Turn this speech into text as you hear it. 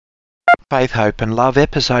Faith, Hope and Love,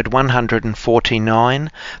 episode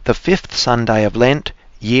 149, the 5th Sunday of Lent,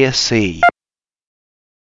 Year C.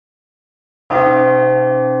 Our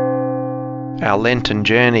Lenten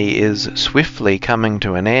journey is swiftly coming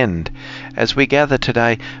to an end as we gather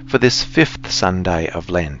today for this 5th Sunday of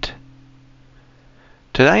Lent.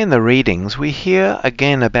 Today in the readings we hear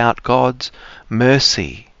again about God's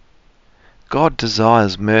mercy. God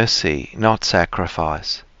desires mercy, not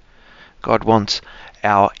sacrifice. God wants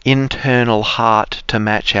our internal heart to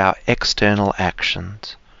match our external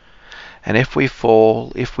actions. And if we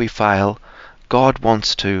fall, if we fail, God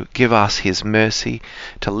wants to give us His mercy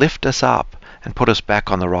to lift us up and put us back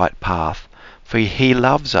on the right path, for He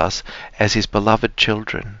loves us as His beloved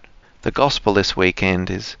children. The Gospel this weekend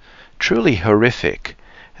is truly horrific,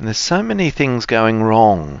 and there's so many things going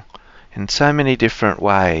wrong in so many different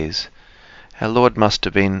ways. Our Lord must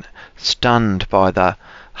have been stunned by the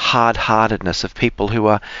hard-heartedness of people who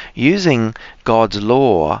are using God's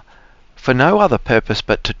law for no other purpose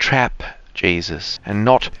but to trap Jesus, and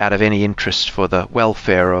not out of any interest for the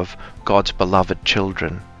welfare of God's beloved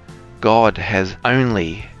children. God has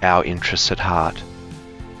only our interests at heart.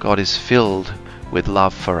 God is filled with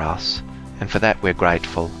love for us, and for that we're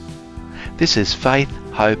grateful. This is Faith,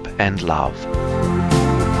 Hope and Love.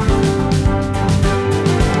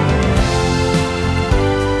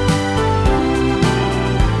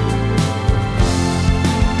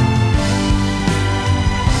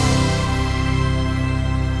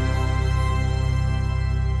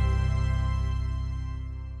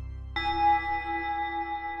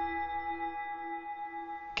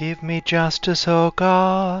 Give me justice, O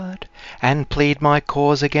God, and plead my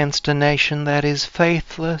cause against a nation that is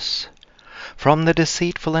faithless. From the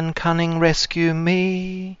deceitful and cunning rescue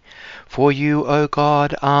me, for you, O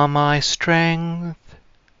God, are my strength.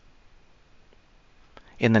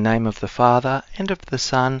 In the name of the Father, and of the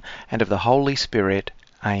Son, and of the Holy Spirit.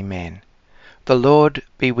 Amen. The Lord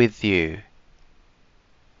be with you.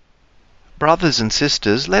 Brothers and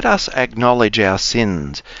sisters, let us acknowledge our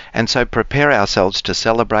sins, and so prepare ourselves to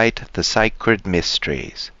celebrate the sacred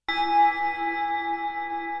mysteries.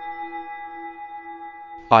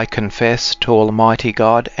 I confess to Almighty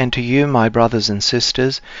God and to you, my brothers and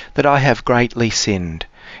sisters, that I have greatly sinned,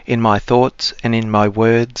 in my thoughts and in my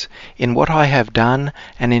words, in what I have done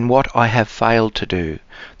and in what I have failed to do,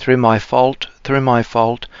 through my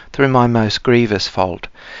most grievous fault.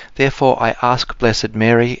 Therefore I ask Blessed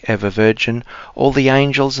Mary, ever Virgin, all the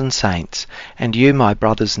angels and saints, and you, my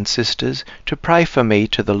brothers and sisters, to pray for me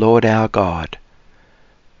to the Lord our God.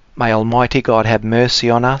 May Almighty God have mercy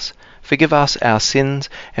on us, forgive us our sins,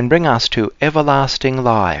 and bring us to everlasting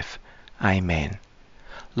life. Amen.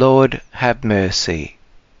 Lord, have mercy.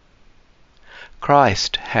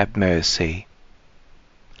 Christ, have mercy.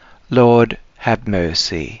 Lord, have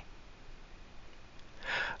mercy.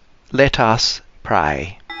 Let us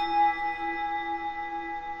pray.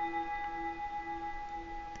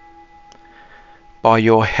 By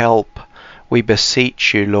your help, we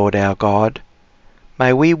beseech you, Lord our God,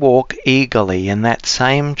 may we walk eagerly in that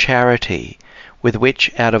same charity with which,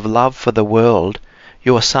 out of love for the world,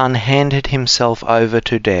 your Son handed himself over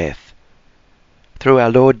to death. Through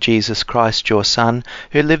our Lord Jesus Christ, your Son,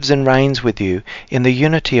 who lives and reigns with you in the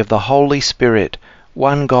unity of the Holy Spirit,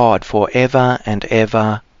 one God, for ever and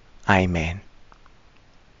ever. Amen.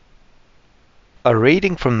 A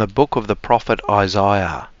reading from the book of the prophet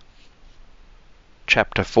Isaiah,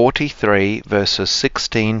 chapter 43, verses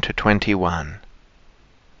 16 to 21.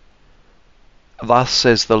 Thus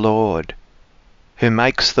says the Lord, who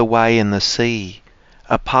makes the way in the sea,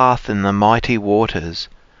 a path in the mighty waters,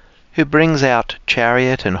 who brings out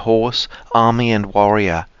chariot and horse, army and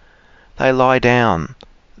warrior. They lie down,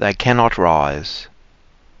 they cannot rise.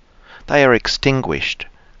 They are extinguished,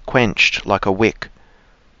 quenched like a wick.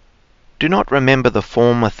 Do not remember the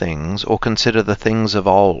former things, or consider the things of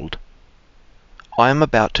old. I am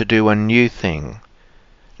about to do a new thing.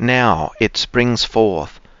 Now it springs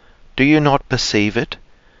forth. Do you not perceive it?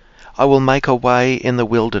 I will make a way in the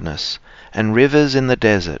wilderness, and rivers in the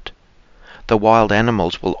desert. The wild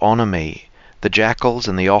animals will honour me, the jackals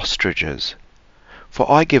and the ostriches.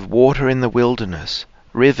 For I give water in the wilderness,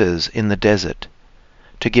 rivers in the desert,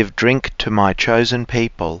 to give drink to my chosen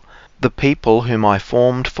people, the people whom I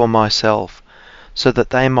formed for myself, so that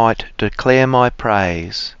they might declare my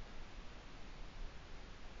praise.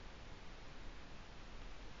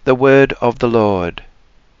 The word of the Lord.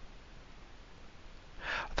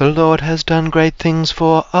 The Lord has done great things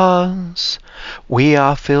for us. We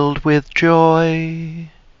are filled with joy.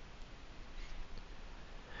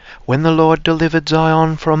 When the Lord delivered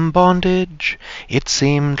Zion from bondage, it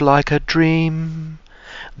seemed like a dream,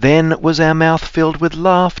 Then was our mouth filled with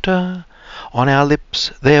laughter, on our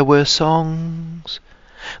lips there were songs.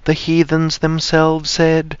 The heathens themselves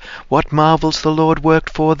said, What marvels the Lord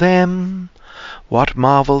worked for them! What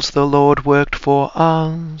marvels the Lord worked for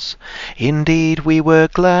us! Indeed we were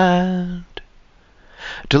glad.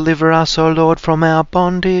 Deliver us, O Lord, from our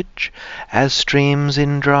bondage, as streams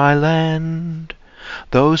in dry land.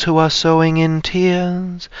 Those who are sowing in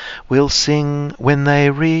tears will sing when they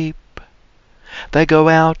reap. They go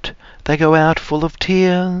out full of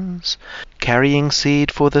tears, carrying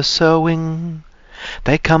seed for the sowing.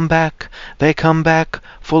 They come back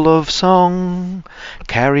full of song,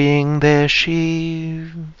 carrying their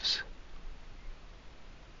sheaves.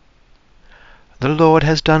 The Lord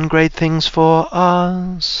has done great things for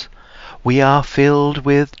us. We are filled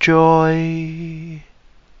with joy.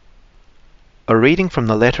 A reading from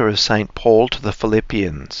the letter of St. Paul to the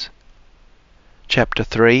Philippians, chapter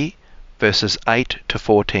 3, verses 8 to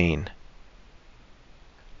 14.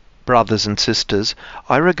 Brothers and sisters,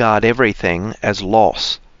 I regard everything as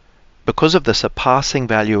loss, because of the surpassing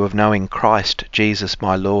value of knowing Christ Jesus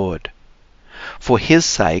my Lord. For his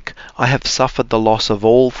sake I have suffered the loss of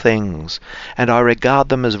all things, and I regard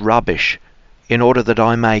them as rubbish, in order that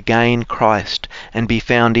I may gain Christ and be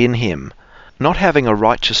found in him, not having a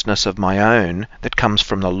righteousness of my own that comes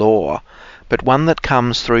from the law, but one that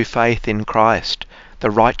comes through faith in Christ,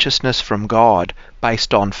 the righteousness from God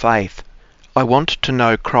based on faith. I want to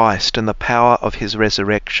know Christ and the power of his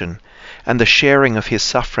resurrection, and the sharing of his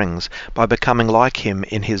sufferings by becoming like him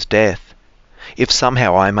in his death, if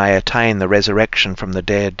somehow I may attain the resurrection from the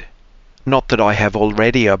dead. Not that I have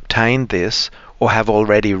already obtained this, or have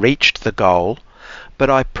already reached the goal, but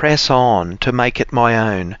I press on to make it my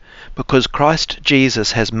own, because Christ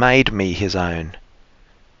Jesus has made me his own.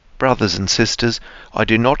 Brothers and sisters, I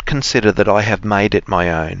do not consider that I have made it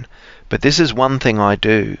my own, but this is one thing I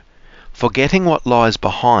do, forgetting what lies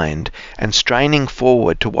behind and straining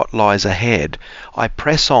forward to what lies ahead, I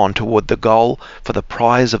press on toward the goal for the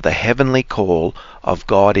prize of the heavenly call of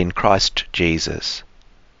God in Christ Jesus.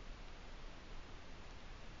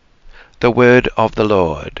 The word of the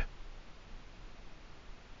Lord.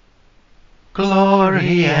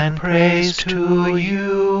 Glory and praise to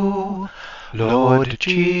you, Lord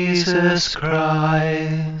Jesus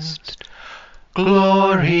Christ.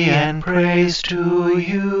 Glory and praise to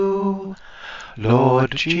you,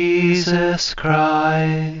 Lord Jesus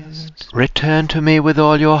Christ. Return to me with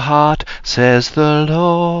all your heart, says the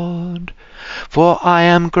Lord, for I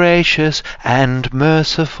am gracious and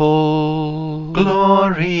merciful.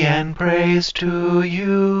 Glory and praise to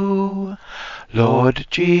you, Lord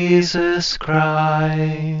Jesus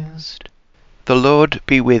Christ. The Lord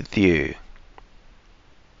be with you.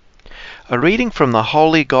 A reading from the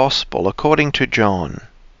Holy Gospel according to John,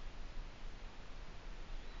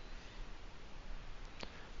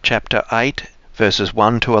 chapter 8, verses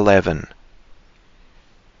 1 to 11.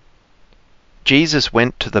 Jesus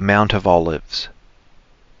went to the Mount of Olives.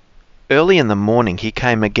 Early in the morning he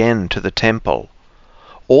came again to the temple.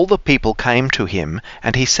 All the people came to him,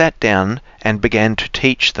 and he sat down and began to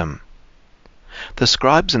teach them. The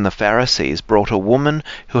scribes and the Pharisees brought a woman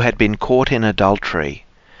who had been caught in adultery,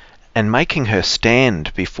 and making her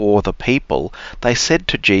stand before the people, they said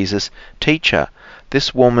to Jesus, Teacher,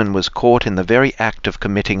 this woman was caught in the very act of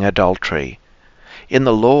committing adultery. In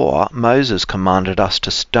the law, Moses commanded us to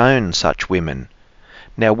stone such women.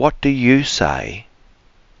 Now what do you say?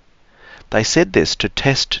 They said this to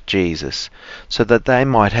test Jesus, so that they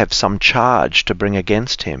might have some charge to bring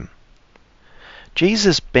against him.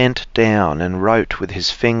 Jesus bent down and wrote with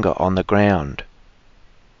his finger on the ground.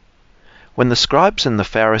 When the scribes and the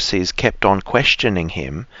Pharisees kept on questioning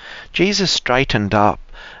him, Jesus straightened up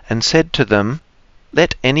and said to them,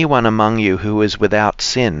 Let anyone among you who is without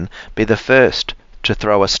sin be the first to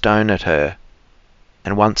throw a stone at her.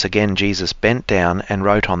 And once again Jesus bent down and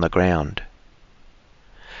wrote on the ground.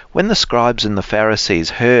 When the scribes and the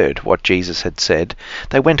Pharisees heard what Jesus had said,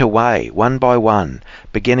 they went away one by one,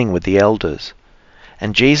 beginning with the elders.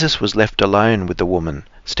 And Jesus was left alone with the woman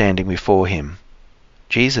standing before him.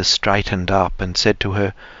 Jesus straightened up and said to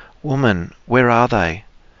her, Woman, where are they?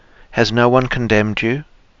 Has no one condemned you?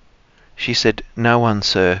 She said, No one,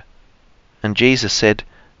 sir. And Jesus said,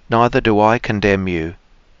 Neither do I condemn you.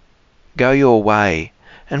 Go your way,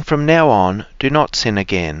 and from now on do not sin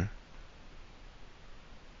again.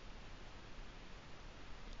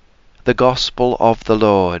 The Gospel of the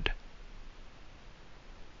Lord.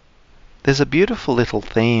 There's a beautiful little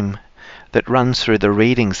theme that runs through the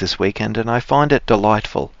readings this weekend, and I find it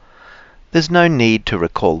delightful. There's no need to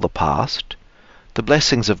recall the past. The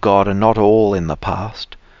blessings of God are not all in the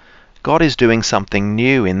past. God is doing something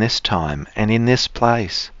new in this time and in this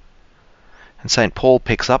place. And St. Paul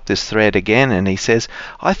picks up this thread again and he says,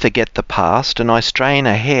 I forget the past and I strain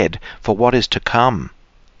ahead for what is to come.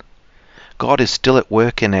 God is still at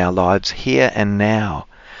work in our lives here and now.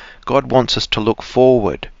 God wants us to look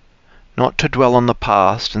forward, not to dwell on the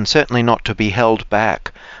past, and certainly not to be held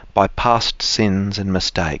back by past sins and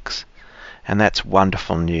mistakes. And that's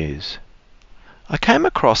wonderful news. I came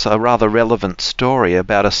across a rather relevant story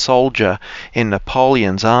about a soldier in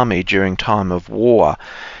Napoleon's army during time of war.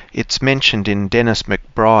 It's mentioned in Dennis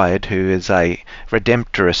McBride, who is a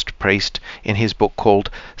Redemptorist priest, in his book called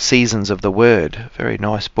Seasons of the Word. A very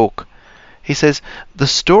nice book. He says, the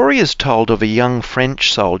story is told of a young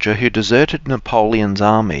French soldier who deserted Napoleon's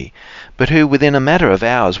army, but who within a matter of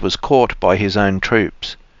hours was caught by his own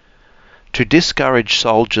troops. To discourage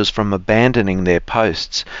soldiers from abandoning their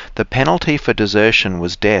posts, the penalty for desertion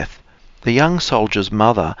was death. The young soldier's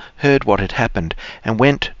mother heard what had happened and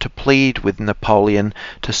went to plead with Napoleon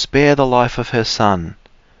to spare the life of her son.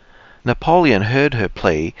 Napoleon heard her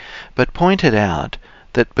plea, but pointed out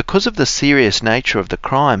that because of the serious nature of the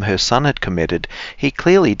crime her son had committed, he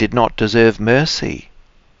clearly did not deserve mercy.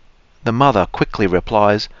 The mother quickly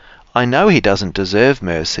replies, I know he doesn't deserve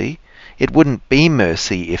mercy. It wouldn't be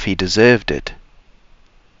mercy if he deserved it.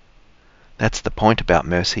 That's the point about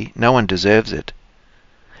mercy. No one deserves it.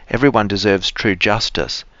 Everyone deserves true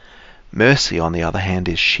justice. Mercy, on the other hand,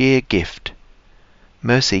 is sheer gift.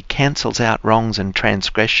 Mercy cancels out wrongs and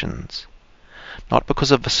transgressions, not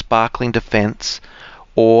because of a sparkling defence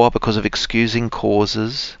or because of excusing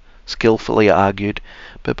causes, skillfully argued,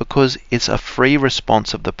 but because it's a free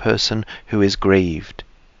response of the person who is grieved.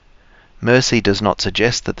 Mercy does not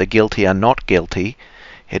suggest that the guilty are not guilty.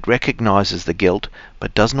 It recognises the guilt,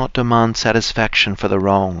 but does not demand satisfaction for the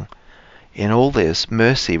wrong. In all this,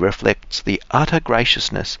 mercy reflects the utter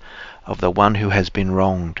graciousness of the one who has been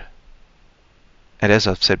wronged. And as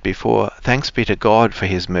I've said before, thanks be to God for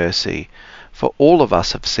his mercy, for all of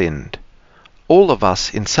us have sinned. All of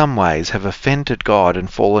us in some ways have offended God and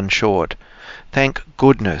fallen short. Thank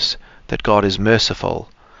goodness that God is merciful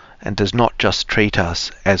and does not just treat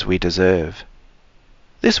us as we deserve.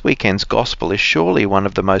 This weekend's gospel is surely one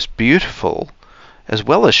of the most beautiful as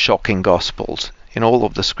well as shocking gospels in all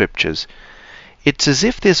of the scriptures. It's as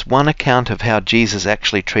if this one account of how Jesus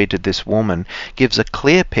actually treated this woman gives a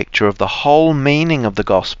clear picture of the whole meaning of the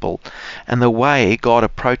gospel and the way God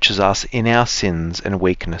approaches us in our sins and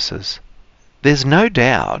weaknesses. There's no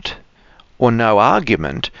doubt or no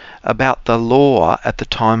argument about the law at the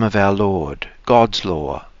time of our Lord, God's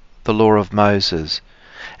law, the law of Moses,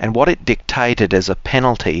 and what it dictated as a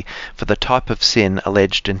penalty for the type of sin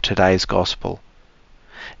alleged in today's gospel.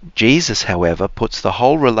 Jesus, however, puts the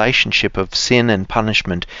whole relationship of sin and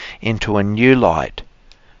punishment into a new light,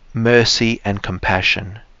 mercy and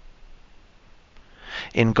compassion.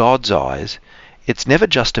 In God's eyes, it's never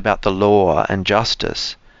just about the law and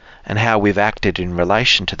justice and how we've acted in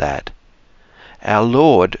relation to that. Our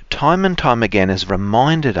Lord, time and time again, has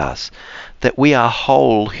reminded us that we are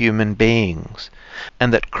whole human beings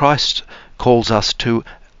and that Christ calls us to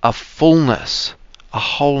a fullness, a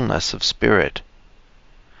wholeness of spirit.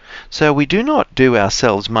 So we do not do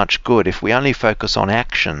ourselves much good if we only focus on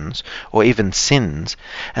actions or even sins,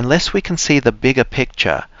 unless we can see the bigger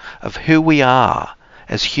picture of who we are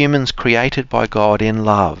as humans created by God in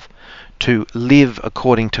love to live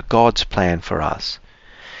according to God's plan for us.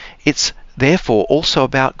 It's therefore also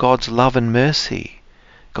about God's love and mercy,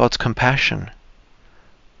 God's compassion.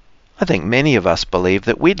 I think many of us believe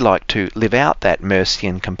that we'd like to live out that mercy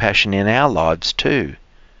and compassion in our lives too.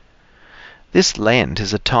 This Lent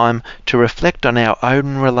is a time to reflect on our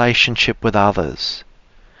own relationship with others.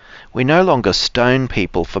 We no longer stone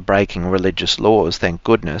people for breaking religious laws, thank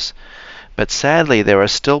goodness, but sadly there are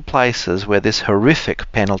still places where this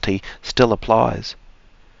horrific penalty still applies.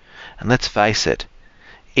 And let's face it,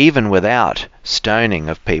 even without stoning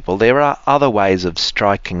of people, there are other ways of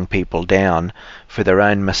striking people down for their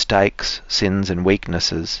own mistakes, sins and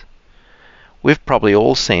weaknesses. We've probably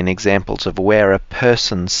all seen examples of where a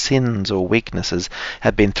person's sins or weaknesses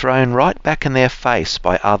have been thrown right back in their face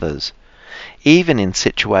by others, even in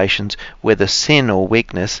situations where the sin or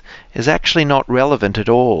weakness is actually not relevant at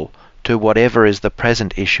all to whatever is the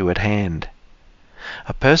present issue at hand.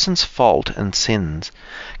 A person's fault and sins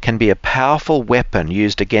can be a powerful weapon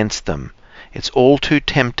used against them. It's all too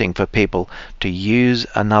tempting for people to use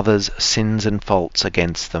another's sins and faults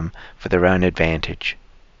against them for their own advantage.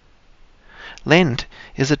 Lent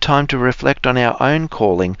is a time to reflect on our own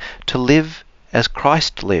calling to live as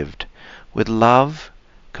Christ lived, with love,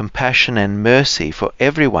 compassion and mercy for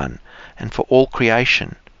everyone and for all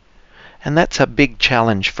creation. And that's a big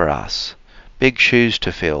challenge for us, big shoes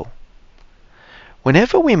to fill.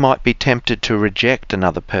 Whenever we might be tempted to reject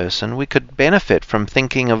another person, we could benefit from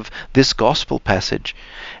thinking of this gospel passage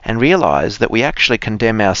and realize that we actually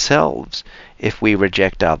condemn ourselves if we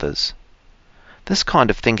reject others. This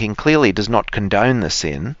kind of thinking clearly does not condone the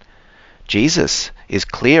sin. Jesus is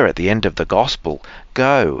clear at the end of the gospel: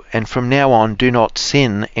 go, and from now on do not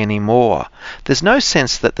sin anymore. There's no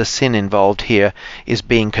sense that the sin involved here is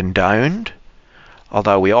being condoned,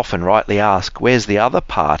 although we often rightly ask, where's the other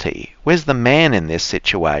party? Where's the man in this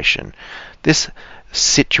situation? This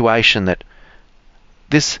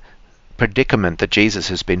predicament that Jesus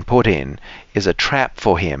has been put in is a trap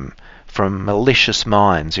for him from malicious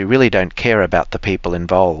minds who really don't care about the people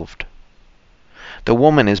involved. The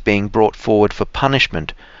woman is being brought forward for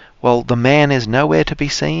punishment, while the man is nowhere to be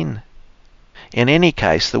seen. In any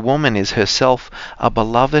case, the woman is herself a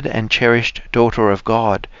beloved and cherished daughter of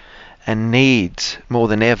God, and needs more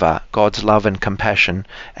than ever God's love and compassion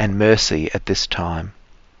and mercy at this time.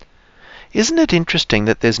 Isn't it interesting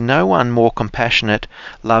that there's no one more compassionate,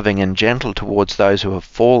 loving and gentle towards those who have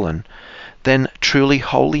fallen than truly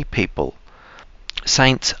holy people?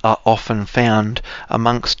 Saints are often found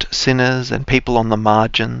amongst sinners and people on the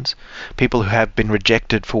margins, people who have been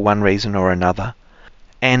rejected for one reason or another,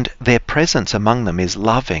 and their presence among them is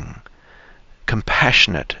loving,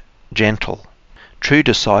 compassionate, gentle. True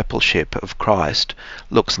discipleship of Christ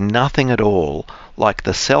looks nothing at all like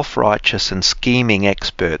the self-righteous and scheming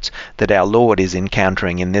experts that our Lord is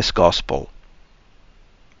encountering in this gospel.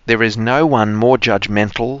 There is no one more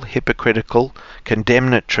judgmental, hypocritical,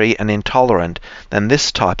 condemnatory and intolerant than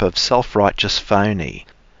this type of self-righteous phony.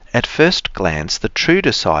 At first glance, the true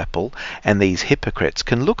disciple and these hypocrites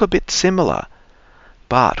can look a bit similar.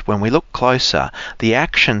 But when we look closer, the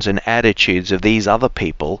actions and attitudes of these other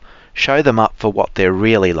people show them up for what they're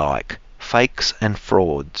really like: fakes and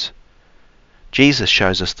frauds. Jesus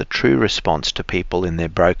shows us the true response to people in their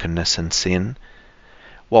brokenness and sin.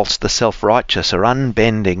 Whilst the self-righteous are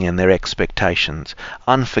unbending in their expectations,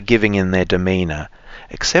 unforgiving in their demeanour,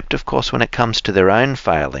 except of course when it comes to their own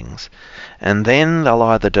failings, and then they'll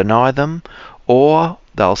either deny them or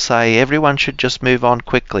they'll say everyone should just move on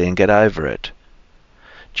quickly and get over it.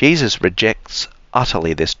 Jesus rejects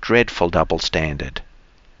utterly this dreadful double standard.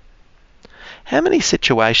 How many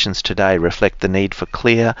situations today reflect the need for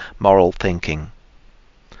clear moral thinking?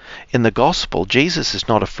 In the gospel, Jesus is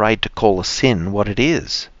not afraid to call a sin what it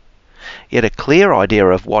is. Yet a clear idea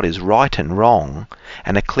of what is right and wrong,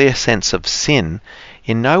 and a clear sense of sin,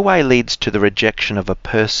 in no way leads to the rejection of a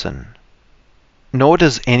person. Nor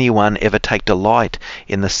does anyone ever take delight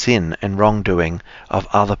in the sin and wrongdoing of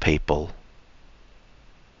other people.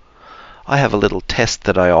 I have a little test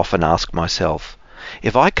that I often ask myself.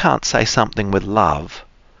 If I can't say something with love,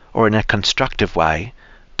 or in a constructive way,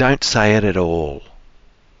 don't say it at all.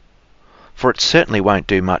 For it certainly won't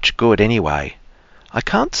do much good anyway. I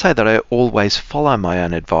can't say that I always follow my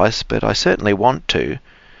own advice, but I certainly want to.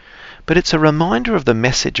 But it's a reminder of the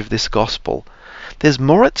message of this gospel. There's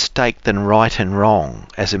more at stake than right and wrong,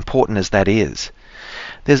 as important as that is.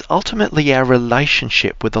 There's ultimately our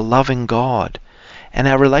relationship with a loving God, and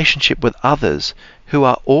our relationship with others who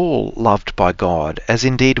are all loved by God, as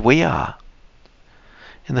indeed we are.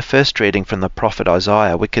 In the first reading from the prophet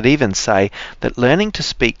Isaiah, we could even say that learning to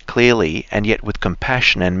speak clearly and yet with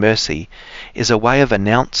compassion and mercy is a way of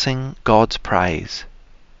announcing God's praise.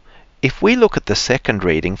 If we look at the second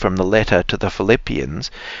reading from the letter to the Philippians,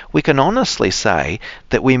 we can honestly say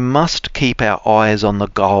that we must keep our eyes on the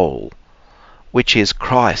goal, which is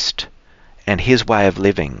Christ and his way of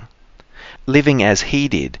living. Living as he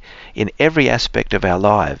did in every aspect of our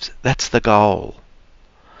lives, that's the goal.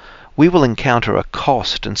 We will encounter a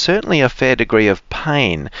cost and certainly a fair degree of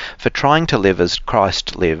pain for trying to live as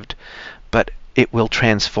Christ lived, but it will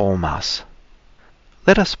transform us.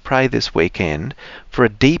 Let us pray this weekend for a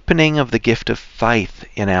deepening of the gift of faith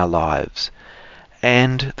in our lives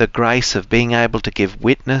and the grace of being able to give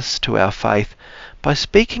witness to our faith by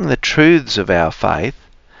speaking the truths of our faith,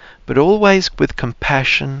 but always with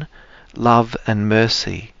compassion, love and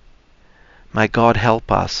mercy. May God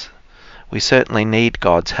help us. We certainly need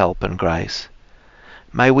God's help and grace.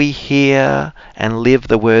 May we hear and live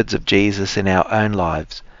the words of Jesus in our own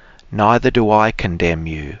lives. Neither do I condemn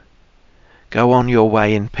you. Go on your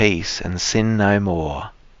way in peace and sin no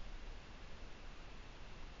more.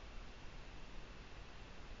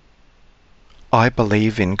 I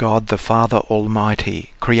believe in God the Father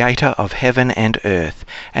Almighty, Creator of heaven and earth,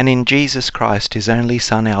 and in Jesus Christ, His only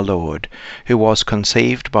Son, our Lord, who was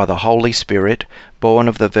conceived by the Holy Spirit, born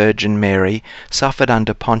of the Virgin Mary, suffered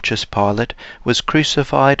under Pontius Pilate, was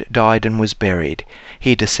crucified, died, and was buried.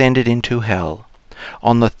 He descended into hell.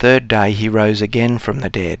 On the third day He rose again from the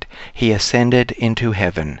dead. He ascended into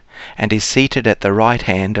heaven, and is seated at the right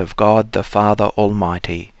hand of God the Father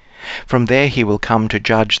Almighty. From there He will come to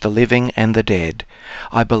judge the living and the dead.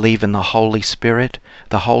 I believe in the Holy Spirit,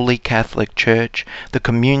 the Holy Catholic Church, the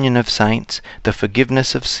communion of saints, the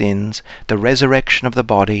forgiveness of sins, the resurrection of the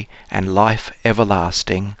body, and life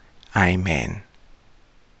everlasting. Amen.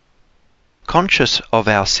 Conscious of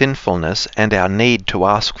our sinfulness and our need to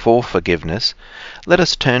ask for forgiveness, let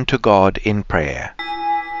us turn to God in prayer.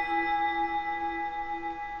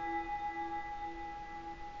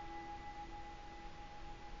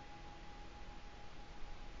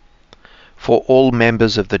 For all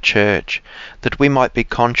members of the Church, that we might be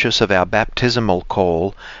conscious of our baptismal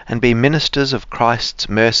call and be ministers of Christ's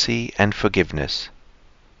mercy and forgiveness.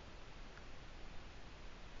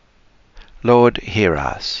 Lord, hear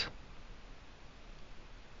us.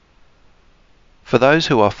 For those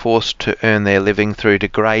who are forced to earn their living through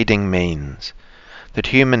degrading means, that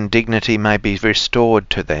human dignity may be restored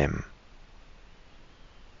to them.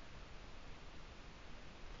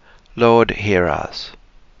 Lord, hear us.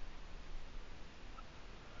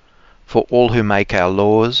 For all who make our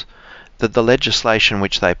laws, that the legislation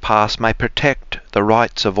which they pass may protect the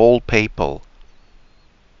rights of all people.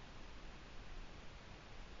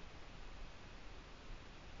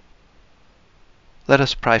 Let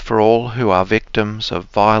us pray for all who are victims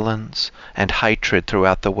of violence and hatred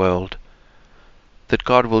throughout the world, that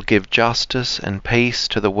God will give justice and peace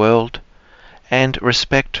to the world and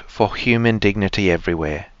respect for human dignity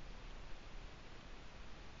everywhere.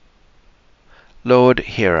 Lord,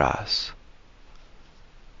 hear us.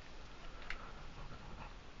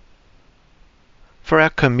 For our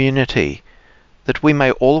community, that we may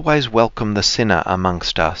always welcome the sinner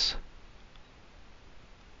amongst us.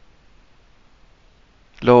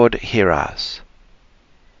 Lord, hear us.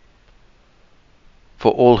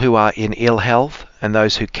 For all who are in ill health and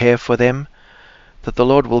those who care for them, that the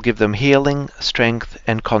Lord will give them healing, strength,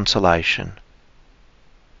 and consolation.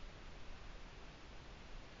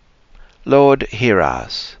 Lord, hear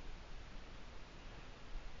us.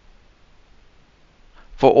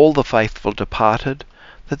 For all the faithful departed,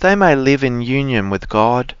 that they may live in union with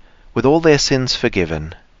God, with all their sins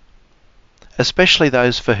forgiven, especially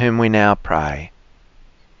those for whom we now pray.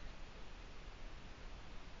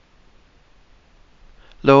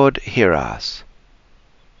 Lord, hear us.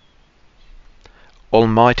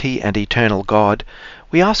 Almighty and eternal God,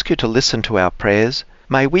 we ask you to listen to our prayers.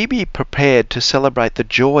 May we be prepared to celebrate the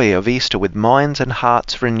joy of Easter with minds and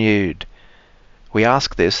hearts renewed. We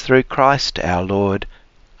ask this through Christ our Lord.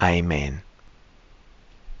 Amen.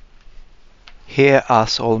 Hear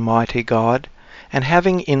us, Almighty God, and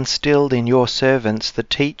having instilled in your servants the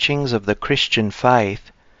teachings of the Christian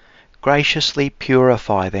faith, graciously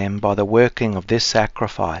purify them by the working of this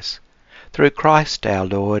sacrifice. Through Christ our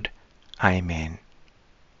Lord. Amen.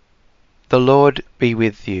 The Lord be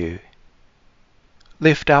with you.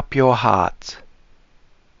 Lift up your hearts.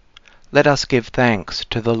 Let us give thanks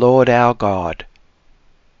to the Lord our God.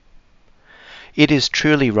 It is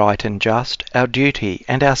truly right and just, our duty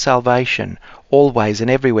and our salvation, always and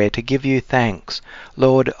everywhere to give you thanks,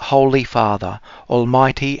 Lord, Holy Father,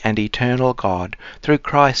 Almighty and eternal God, through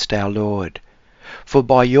Christ our Lord. For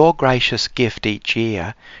by your gracious gift each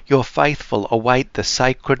year, your faithful await the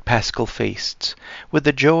sacred Paschal feasts, with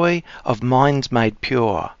the joy of minds made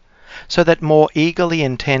pure, so that more eagerly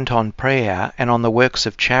intent on prayer and on the works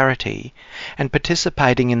of charity, and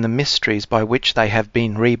participating in the mysteries by which they have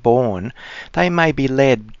been reborn, they may be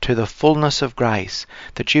led to the fullness of grace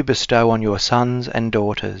that you bestow on your sons and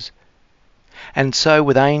daughters. And so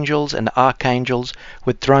with angels and archangels,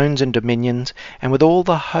 with thrones and dominions, and with all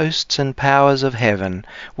the hosts and powers of heaven,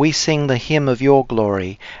 we sing the hymn of your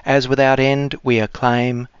glory, as without end we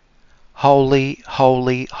acclaim, Holy,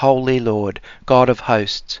 holy, holy Lord, God of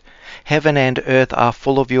hosts, heaven and earth are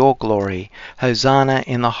full of your glory. Hosanna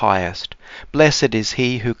in the highest. Blessed is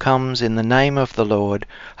he who comes in the name of the Lord.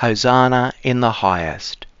 Hosanna in the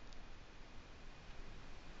highest.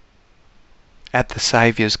 At the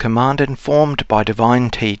Saviour's command, informed by divine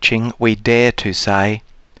teaching, we dare to say,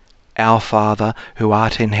 Our Father, who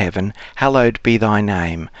art in heaven, hallowed be thy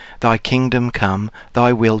name. Thy kingdom come,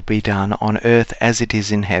 thy will be done on earth as it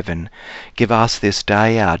is in heaven. Give us this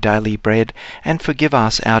day our daily bread, and forgive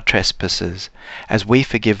us our trespasses, as we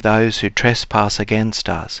forgive those who trespass against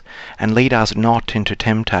us. And lead us not into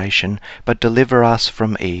temptation, but deliver us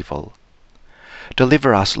from evil.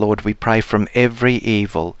 Deliver us, Lord, we pray, from every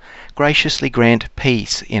evil. Graciously grant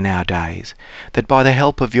peace in our days, that by the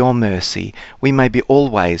help of your mercy we may be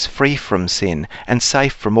always free from sin and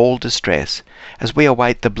safe from all distress, as we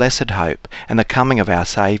await the blessed hope and the coming of our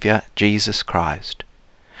Saviour, Jesus Christ.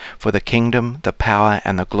 For the kingdom, the power,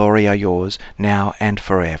 and the glory are yours, now and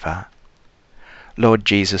forever. Lord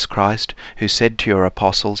Jesus Christ, who said to your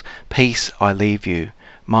apostles, "Peace I leave you,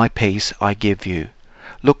 my peace I give you,"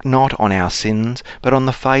 look not on our sins, but on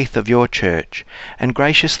the faith of your church, and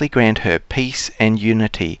graciously grant her peace and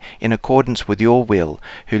unity in accordance with your will,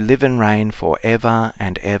 who live and reign for ever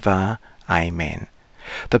and ever. Amen.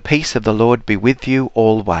 The peace of the Lord be with you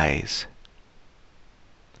always.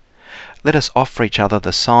 Let us offer each other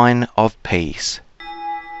the sign of peace.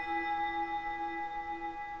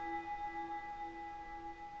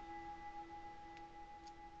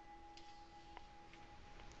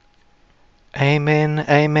 Amen,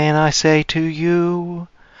 amen, I say to you,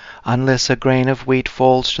 unless a grain of wheat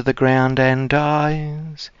falls to the ground and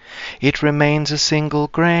dies, it remains a single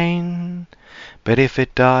grain, but if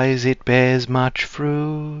it dies, it bears much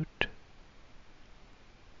fruit.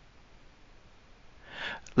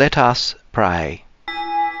 Let us pray.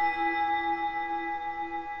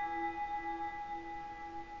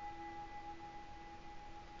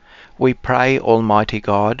 We pray, Almighty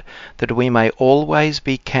God, that we may always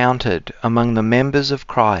be counted among the members of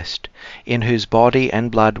Christ, in whose body and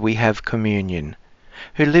blood we have communion,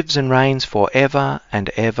 who lives and reigns for ever and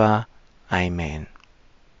ever. Amen.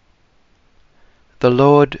 The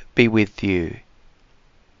Lord be with you.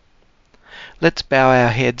 Let's bow our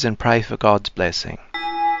heads and pray for God's blessing.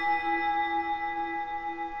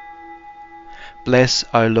 Bless,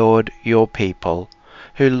 O Lord, your people,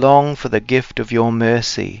 who long for the gift of your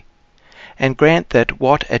mercy, and grant that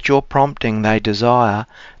what at your prompting they desire,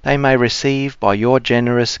 they may receive by your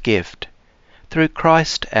generous gift. Through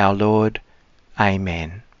Christ our Lord.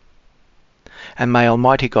 Amen. And may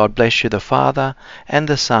Almighty God bless you, the Father, and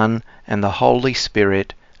the Son, and the Holy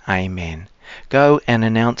Spirit. Amen. Go and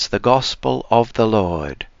announce the gospel of the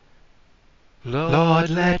Lord. Lord,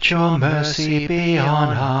 let your mercy be on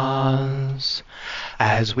us,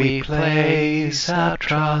 as we place our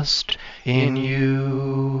trust in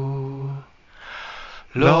you.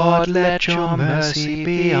 Lord, let your mercy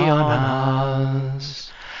be on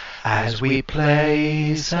us, as we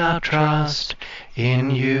place our trust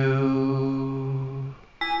in you.